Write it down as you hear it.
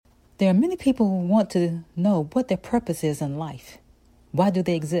There are many people who want to know what their purpose is in life. Why do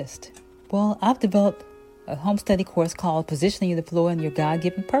they exist? Well, I've developed a home study course called Positioning You to Flow in Your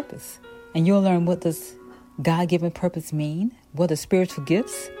God-Given Purpose. And you'll learn what does God-given purpose mean, what are spiritual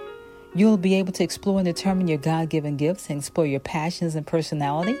gifts. You'll be able to explore and determine your God-given gifts and explore your passions and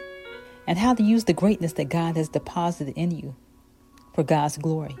personality, and how to use the greatness that God has deposited in you for God's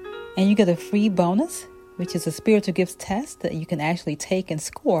glory. And you get a free bonus, which is a spiritual gifts test that you can actually take and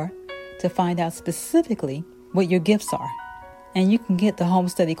score to find out specifically what your gifts are. And you can get the home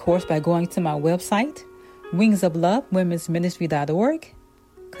study course by going to my website, wingsoflovewomensministry.org.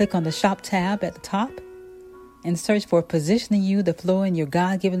 Click on the shop tab at the top and search for Positioning You to Flow in Your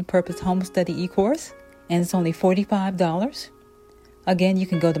God-Given Purpose Home Study e-course. And it's only $45. Again, you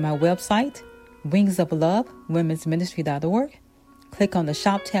can go to my website, wingsoflovewomensministry.org. Click on the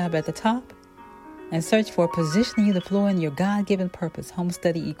shop tab at the top and search for Positioning You to Flow in Your God-Given Purpose Home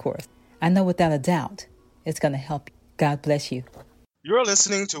Study e-course. I know without a doubt it's going to help you. God bless you. You're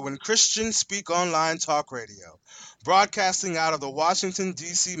listening to When Christians Speak Online Talk Radio, broadcasting out of the Washington,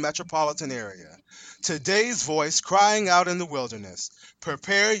 D.C. metropolitan area. Today's voice crying out in the wilderness,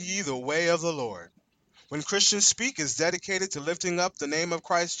 prepare ye the way of the Lord. When Christians Speak is dedicated to lifting up the name of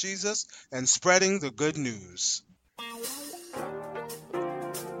Christ Jesus and spreading the good news.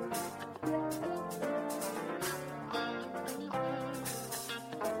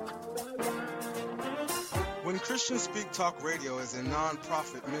 When Christians Speak Talk Radio is a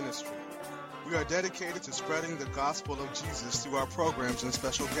non-profit ministry. We are dedicated to spreading the gospel of Jesus through our programs and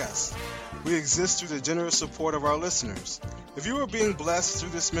special guests. We exist through the generous support of our listeners. If you are being blessed through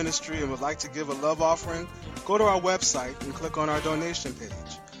this ministry and would like to give a love offering, go to our website and click on our donation page.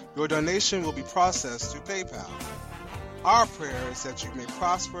 Your donation will be processed through PayPal. Our prayer is that you may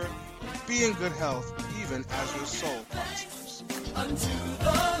prosper and be in good health even as your soul prospers. Unto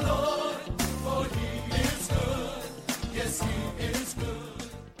the Lord, for he is good. Yes, he is good.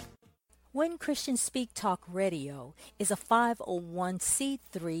 When Christians Speak Talk Radio is a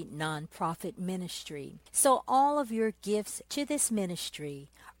 501c3 nonprofit ministry, so all of your gifts to this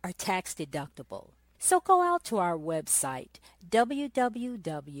ministry are tax deductible. So go out to our website,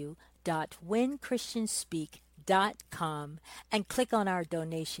 www.whenchristianspeak.com, and click on our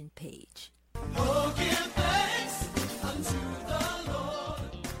donation page. Oh, give thanks unto the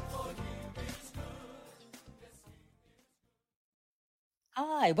Lord, for he is good.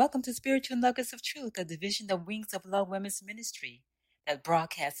 Hi, welcome to Spiritual Nuggets of Truth, a division of Wings of Love Women's Ministry that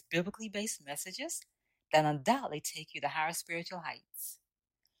broadcasts biblically based messages that undoubtedly take you to higher spiritual heights.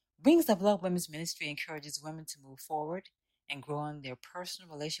 Wings of Love Women's Ministry encourages women to move forward and grow in their personal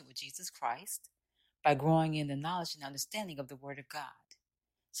relationship with Jesus Christ by growing in the knowledge and understanding of the Word of God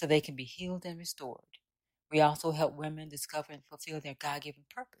so they can be healed and restored. We also help women discover and fulfill their God-given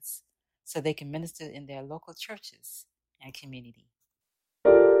purpose so they can minister in their local churches and community.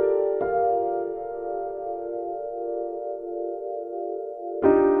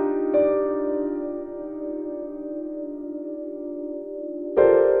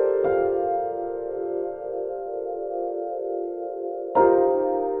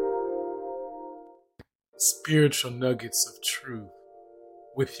 Spiritual Nuggets of Truth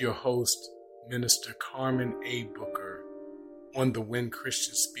with your host, Minister Carmen A. Booker on the When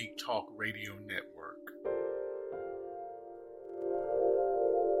Christians Speak Talk Radio Network.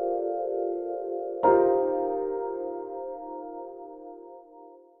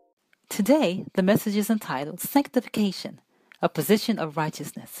 Today, the message is entitled Sanctification, a Position of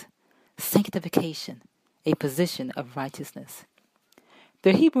Righteousness. Sanctification, a Position of Righteousness.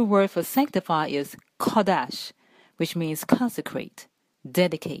 The Hebrew word for sanctify is Qadash, which means consecrate,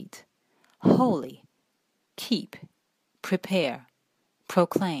 dedicate, holy, keep, prepare,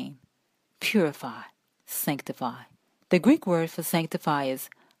 proclaim, purify, sanctify. The Greek word for sanctify is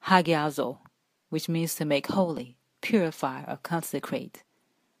hagiazo, which means to make holy, purify, or consecrate.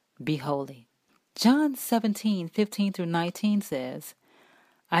 Be holy. John 17:15-19 says,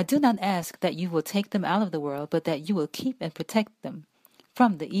 I do not ask that you will take them out of the world, but that you will keep and protect them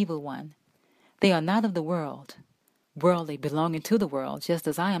from the evil one. They are not of the world, worldly, belonging to the world, just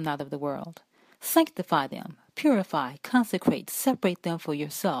as I am not of the world. Sanctify them, purify, consecrate, separate them for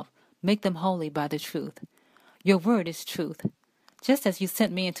yourself, make them holy by the truth. Your word is truth. Just as you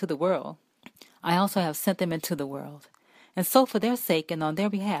sent me into the world, I also have sent them into the world. And so for their sake and on their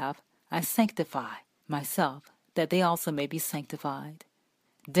behalf, I sanctify myself, that they also may be sanctified.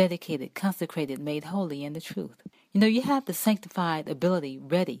 Dedicated, consecrated, made holy in the truth. You have the sanctified ability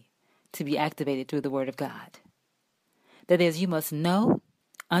ready to be activated through the Word of God. That is, you must know,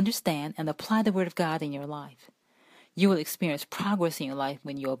 understand, and apply the Word of God in your life. You will experience progress in your life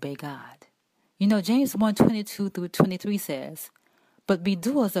when you obey God. You know, James 1:22 through 23 says, "But be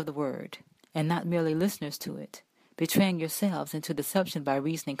doers of the word, and not merely listeners to it, betraying yourselves into deception by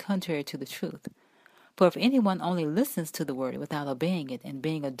reasoning contrary to the truth. For if anyone only listens to the word without obeying it and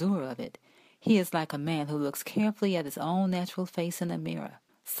being a doer of it, he is like a man who looks carefully at his own natural face in a mirror."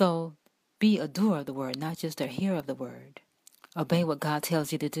 So be a doer of the word, not just a hearer of the word. Obey what God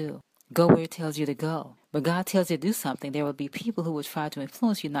tells you to do. Go where He tells you to go. When God tells you to do something, there will be people who will try to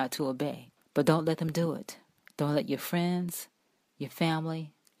influence you not to obey. But don't let them do it. Don't let your friends, your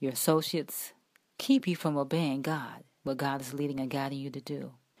family, your associates keep you from obeying God, what God is leading and guiding you to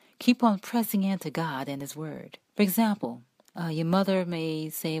do. Keep on pressing into God and His Word. For example, your mother may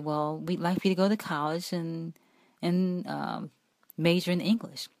say, well, we'd like for you to go to college and major in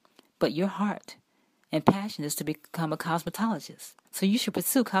English. But your heart and passion is to become a cosmetologist. So you should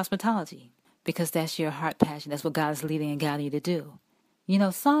pursue cosmetology because that's your heart passion. That's what God is leading and guiding you to do. You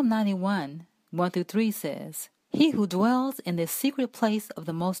know, Psalm 91, 1 through 3 says, "He who dwells in the secret place of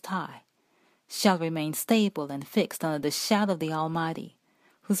the Most High shall remain stable and fixed under the shadow of the Almighty,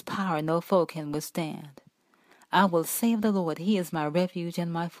 whose power no foe can withstand. I will say of the Lord, He is my refuge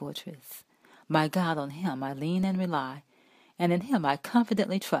and my fortress. My God, on Him I lean and rely, and in Him I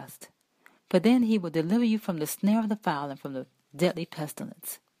confidently trust. For then He will deliver you from the snare of the fowler and from the deadly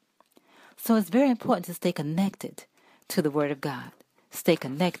pestilence." So it's very important to stay connected to the Word of God. Stay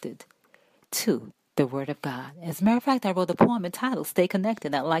connected to the Word of God. As a matter of fact, I wrote a poem entitled "Stay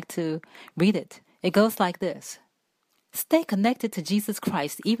Connected." I'd like to read it. It goes like this. Stay connected to Jesus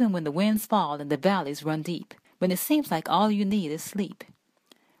Christ even when the winds fall and the valleys run deep. When it seems like all you need is sleep.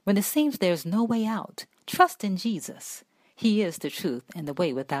 When it seems there's no way out, trust in Jesus. He is the truth and the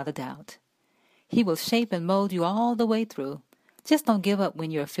way without a doubt. He will shape and mold you all the way through. Just don't give up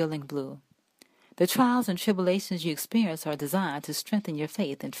when you're feeling blue. The trials and tribulations you experience are designed to strengthen your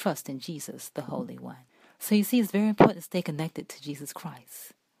faith and trust in Jesus, the Holy One. So you see, it's very important to stay connected to Jesus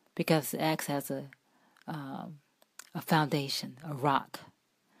Christ because it acts as a foundation, a rock.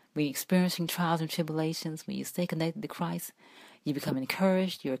 When you're experiencing trials and tribulations, when you stay connected to Christ, you become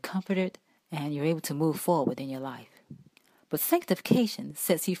encouraged, you're comforted, and you're able to move forward in your life. But sanctification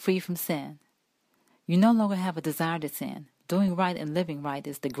sets you free from sin. You no longer have a desire to sin. Doing right and living right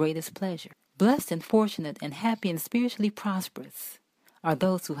is the greatest pleasure. Blessed and fortunate and happy and spiritually prosperous are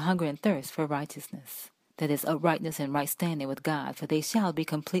those who hunger and thirst for righteousness, that is, uprightness and right standing with God, for they shall be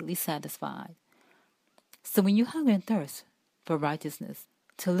completely satisfied. So when you hunger and thirst for righteousness,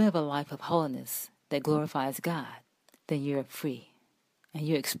 to live a life of holiness that glorifies God, then you're free, and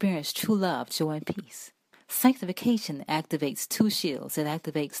you experience true love, joy, and peace. Sanctification activates two shields. It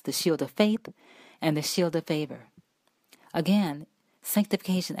activates the shield of faith and the shield of favor. Again,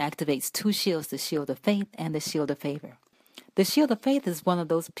 sanctification activates two shields, the shield of faith and the shield of favor. The shield of faith is one of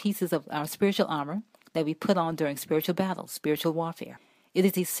those pieces of our spiritual armor that we put on during spiritual battles, spiritual warfare. It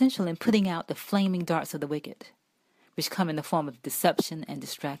is essential in putting out the flaming darts of the wicked, which come in the form of deception and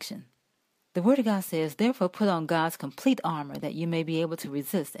distraction. The Word of God says, "Therefore put on God's complete armor that you may be able to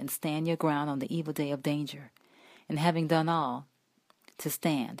resist and stand your ground on the evil day of danger. And having done all, to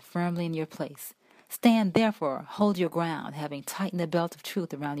stand firmly in your place. Stand therefore, hold your ground, having tightened the belt of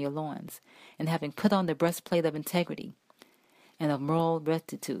truth around your loins, and having put on the breastplate of integrity and of moral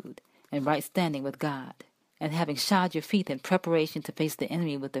rectitude and right standing with God, and having shod your feet in preparation to face the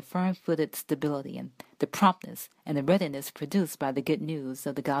enemy with the firm-footed stability and the promptness and the readiness produced by the good news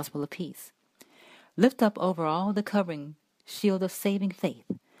of the gospel of peace. Lift up over all the covering shield of saving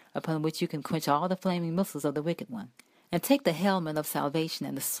faith, upon which you can quench all the flaming missiles of the wicked one, and take the helmet of salvation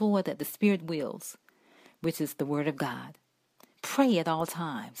and the sword that the Spirit wields, which is the Word of God. Pray at all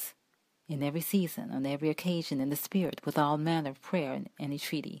times, in every season, on every occasion, in the Spirit, with all manner of prayer and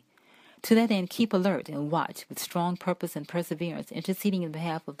entreaty. To that end, keep alert and watch with strong purpose and perseverance, interceding in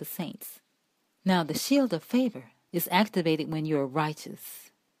behalf of the saints." Now, the shield of favor is activated when you are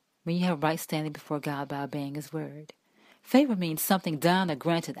righteous, when you have right standing before God by obeying His Word. Favor means something done or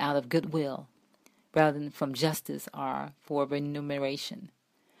granted out of goodwill, rather than from justice or for remuneration.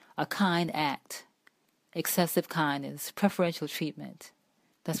 A kind act, excessive kindness, preferential treatment.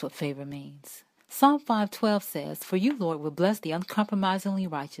 That's what favor means. Psalm 5:12 says, "For you, Lord, will bless the uncompromisingly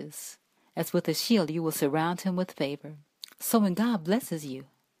righteous. As with a shield, you will surround him with favor." So when God blesses you,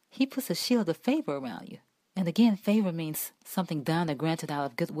 He puts a shield of favor around you. And again, favor means something done or granted out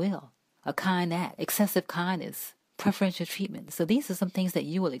of goodwill, a kind act, excessive kindness, preferential treatment. So these are some things that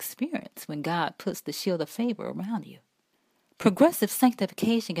you will experience when God puts the shield of favor around you. Progressive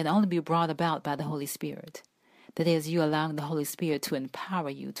sanctification can only be brought about by the Holy Spirit. That is, you allowing the Holy Spirit to empower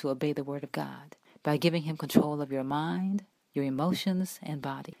you to obey the Word of God. by giving Him control of your mind, your emotions, and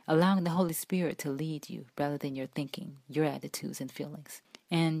body, allowing the Holy Spirit to lead you rather than your thinking, your attitudes, and feelings.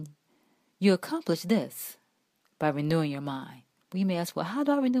 And you accomplish this by renewing your mind. We may ask, well, how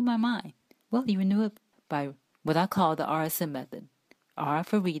do I renew my mind? Well, you renew it by what I call the RSM method. R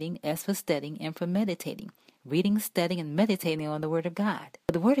for reading, S for studying, and for meditating. Reading, studying, and meditating on the Word of God.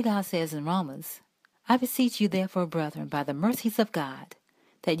 The Word of God says in Romans, I beseech you therefore, brethren, by the mercies of God,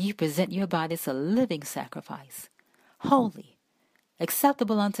 that you present your bodies a living sacrifice, holy,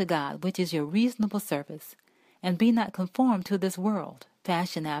 acceptable unto God, which is your reasonable service, and be not conformed to this world,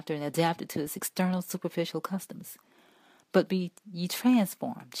 fashioned after and adapted to its external superficial customs, but be ye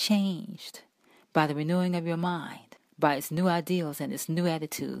transformed, changed, by the renewing of your mind, by its new ideals and its new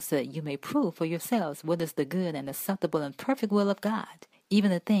attitudes, so that you may prove for yourselves what is the good and acceptable and perfect will of God, even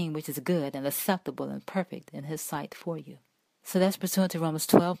the thing which is good and acceptable and perfect in His sight for you. So that's pursuant to Romans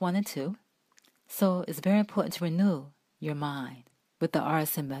 12:1 and 2. So it's very important to renew your mind with the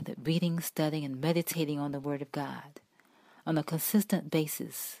RSM method, reading, studying, and meditating on the Word of God on a consistent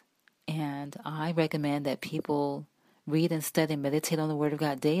basis. And I recommend that people read and study and meditate on the Word of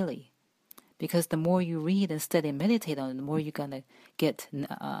God daily, because the more you read and study and meditate on it, the more you're going to get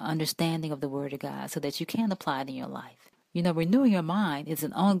understanding of the Word of God so that you can apply it in your life. You know, renewing your mind is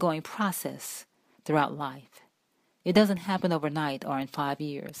an ongoing process throughout life. It doesn't happen overnight or in 5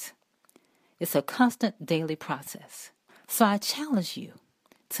 years. It's a constant daily process. So I challenge you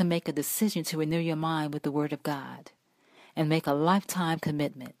to make a decision to renew your mind with the Word of God and make a lifetime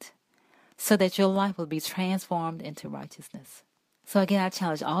commitment so that your life will be transformed into righteousness. So again, I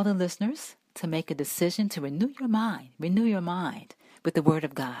challenge all the listeners to make a decision to renew your mind with the Word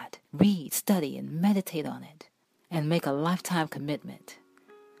of God. Read, study, and meditate on it, and make a lifetime commitment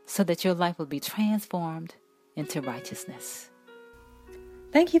so that your life will be transformed into righteousness.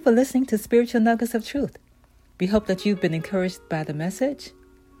 Thank you for listening to Spiritual Nuggets of Truth. We hope that you've been encouraged by the message.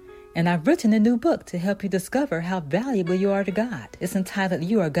 And I've written a new book to help you discover how valuable you are to God. It's entitled,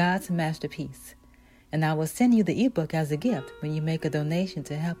 You Are God's Masterpiece. And I will send you the ebook as a gift when you make a donation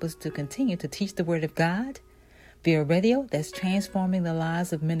to help us to continue to teach the Word of God via radio that's transforming the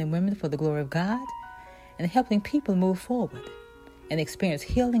lives of men and women for the glory of God and helping people move forward and experience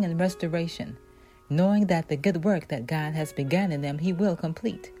healing and restoration, knowing that the good work that God has begun in them, He will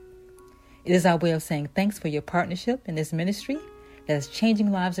complete. It is our way of saying thanks for your partnership in this ministry that is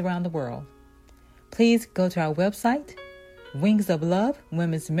changing lives around the world. Please go to our website,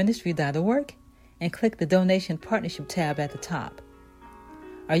 wingsoflovewomensministry.org, and click the Donation Partnership tab at the top.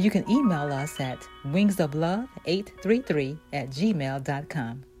 Or you can email us at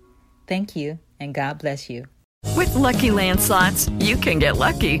wingsoflove833@gmail.com. Thank you, and God bless you. With Lucky Land Slots, you can get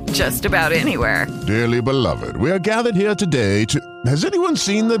lucky just about anywhere. Dearly beloved, we are gathered here today to... Has anyone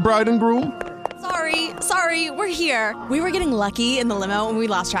seen the bride and groom? Sorry, we're here. We were getting lucky in the limo and we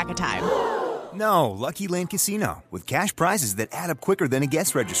lost track of time. No, Lucky Land Casino, with cash prizes that add up quicker than a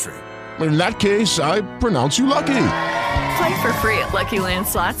guest registry. In that case, I pronounce you lucky. Play for free at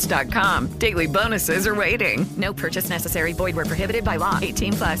LuckyLandSlots.com. Daily bonuses are waiting. No purchase necessary. Void where prohibited by law.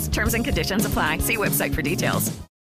 18+. Terms and conditions apply. See website for details.